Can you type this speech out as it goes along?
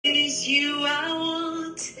It is you I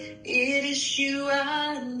want, it is you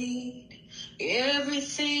I need.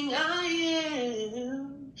 Everything I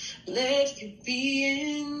am, let you be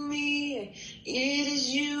in me. It is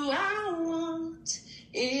you I want,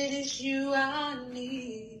 it is you I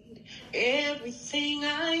need. Everything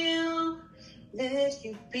I am, let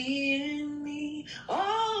you be in me.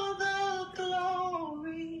 All the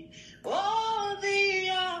glory, all the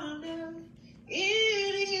honor,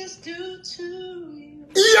 it is due to you.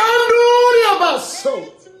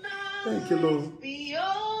 Thank you, Lord. Be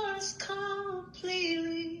yours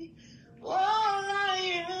completely. All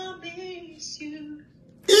I am is you.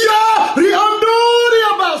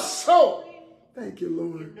 Thank you,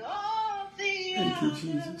 Lord. Thank you,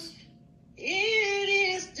 Jesus. It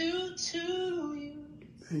is due to you.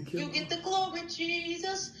 Thank you. You get the glory,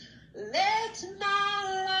 Jesus. Let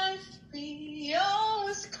my life be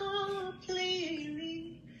yours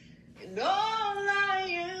completely. And all I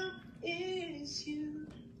am is you.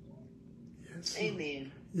 Yes.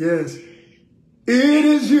 Amen. Yes. It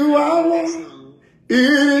is you I want. It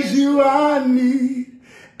is you I need.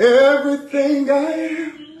 Everything I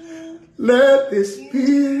am, let this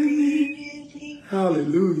be in me.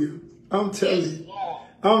 Hallelujah. I'm telling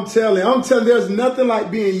you, there's nothing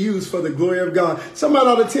like being used for the glory of God. Somebody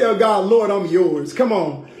ought to tell God, Lord, I'm yours. Come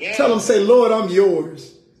on. Yes. Tell him, say, Lord, I'm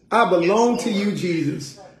yours. I belong to you,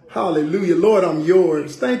 Jesus. Hallelujah. Lord, I'm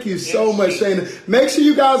yours. Thank you so much, Shana. Make sure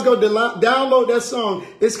you guys go download that song.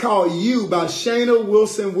 It's called You by Shana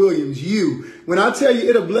Wilson Williams. You. When I tell you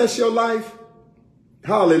it'll bless your life.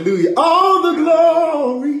 Hallelujah. All the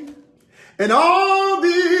glory and all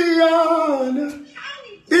the honor,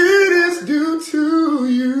 it is due to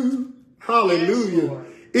you. Hallelujah.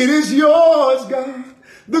 It is yours, God.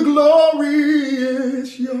 The glory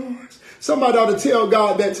is yours. Somebody ought to tell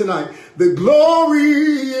God that tonight. The glory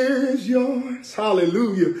is yours.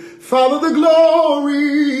 Hallelujah. Father, the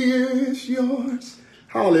glory is yours.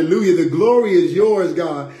 Hallelujah. The glory is yours,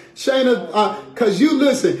 God. Shana, because you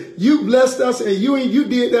listen, you blessed us and you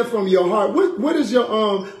did that from your heart. What is your,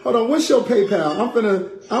 hold on, what's your PayPal? I'm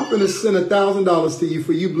gonna send $1,000 to you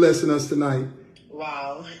for you blessing us tonight.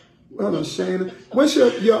 Wow. Hold on, Shana. What's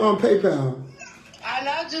your PayPal?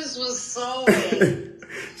 I just was sowing.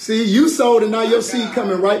 See, you sold and now your seed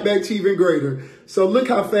coming right back to even greater. So look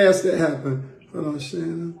how fast that happened. Hold on,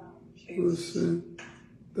 Shana. Listen.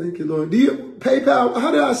 Thank you, Lord. Do you PayPal?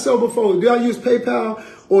 How did I sow before? Do I use PayPal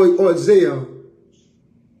or Zelle?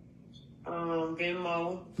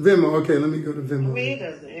 Venmo. Venmo. Okay, let me go to Venmo. I mean,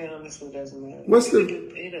 it honestly doesn't matter. It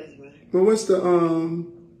doesn't matter. Well, what's the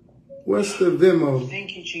Venmo?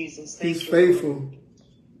 Thank you, Jesus. He's faithul.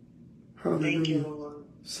 Hallelujah. Thank you, Lord.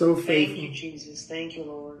 So faithful. Thank you, Jesus. Thank you,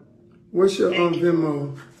 Lord. What's your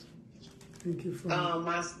Venmo? Thank you,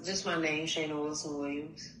 Father. Just my name, Shana Wilson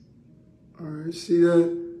Williams. All right, see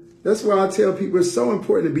that? That's why I tell people it's so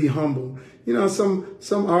important to be humble. You know,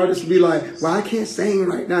 some artists be like, well, I can't sing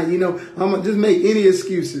right now. You know, I'm going to just make any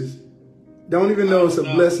excuses. Don't even know it's a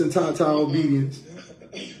blessing to our obedience.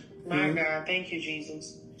 My God, thank you,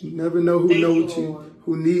 Jesus. You never know who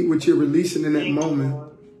need what you're releasing in that moment.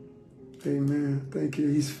 Amen. Thank you.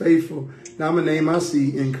 He's faithful. Now I'm going to name my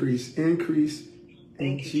seed increase. Increase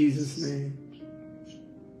in Jesus' name.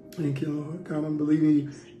 Thank you, Lord. God, I'm believing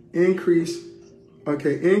you. Increase.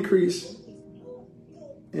 Okay, increase.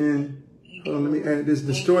 And hold on, let me add this.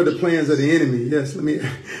 Destroy the plans of the enemy. Yes, let me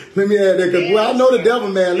add that. Because I know the devil,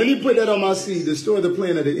 man. Let me put that on my seed. Destroy the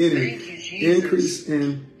plan of the enemy. Increase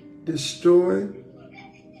and destroy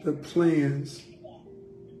the plans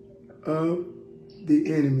of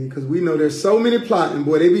the enemy. Because we know there's so many plotting.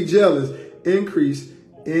 Boy, they be jealous. Increase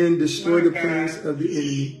and destroy the plans of the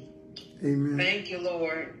enemy. Amen. Thank you,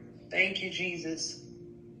 Lord. Thank you, Jesus.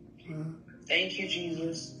 Thank you,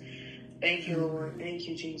 Jesus. Thank you, Lord. Thank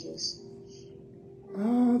you, Jesus.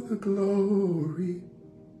 All the glory,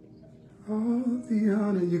 all the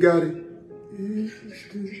honor. You got it.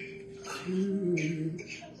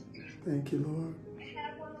 Thank you, Lord.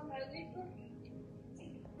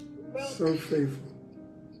 So faithful.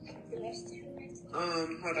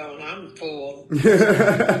 Hold on, I'm full. To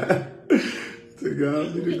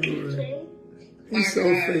God be the glory. He's so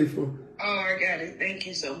faithful. Oh, I got it. Thank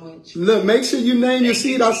you so much. Look, make sure you name your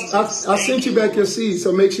seed. I sent you back your seed,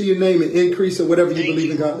 so make sure you name it, increase or whatever you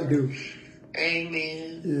believe in God to do.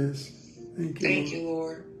 Amen. Yes. Thank you. Thank you,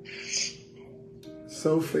 Lord.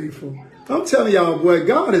 So faithful. I'm telling y'all, boy,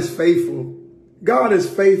 God is faithful. God is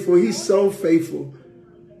faithful. He's so faithful.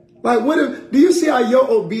 Like, do you see how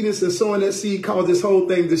your obedience and sowing that seed caused this whole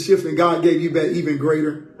thing to shift and God gave you back even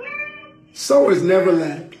greater? Sowers never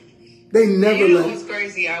lack. They never It let was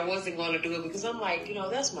crazy. I wasn't going to do it because I'm like,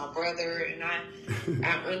 that's my brother, and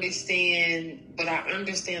I understand, but I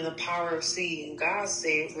understand the power of seed. And God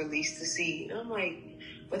said, release the seed. And I'm like,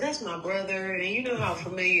 but that's my brother, and you know how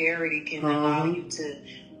familiarity can allow you to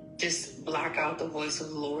just block out the voice of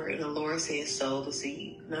the Lord. And the Lord said, sow the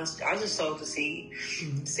seed. And I just sowed the seed,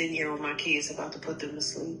 sitting here with my kids about to put them to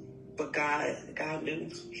sleep. But God knew.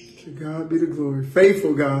 To God be the glory.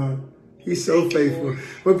 Faithful God. He's so faithful.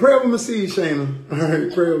 But pray over my seed, Shana. All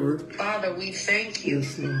right, pray over. Father, we thank you.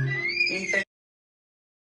 Yes, Lord. We thank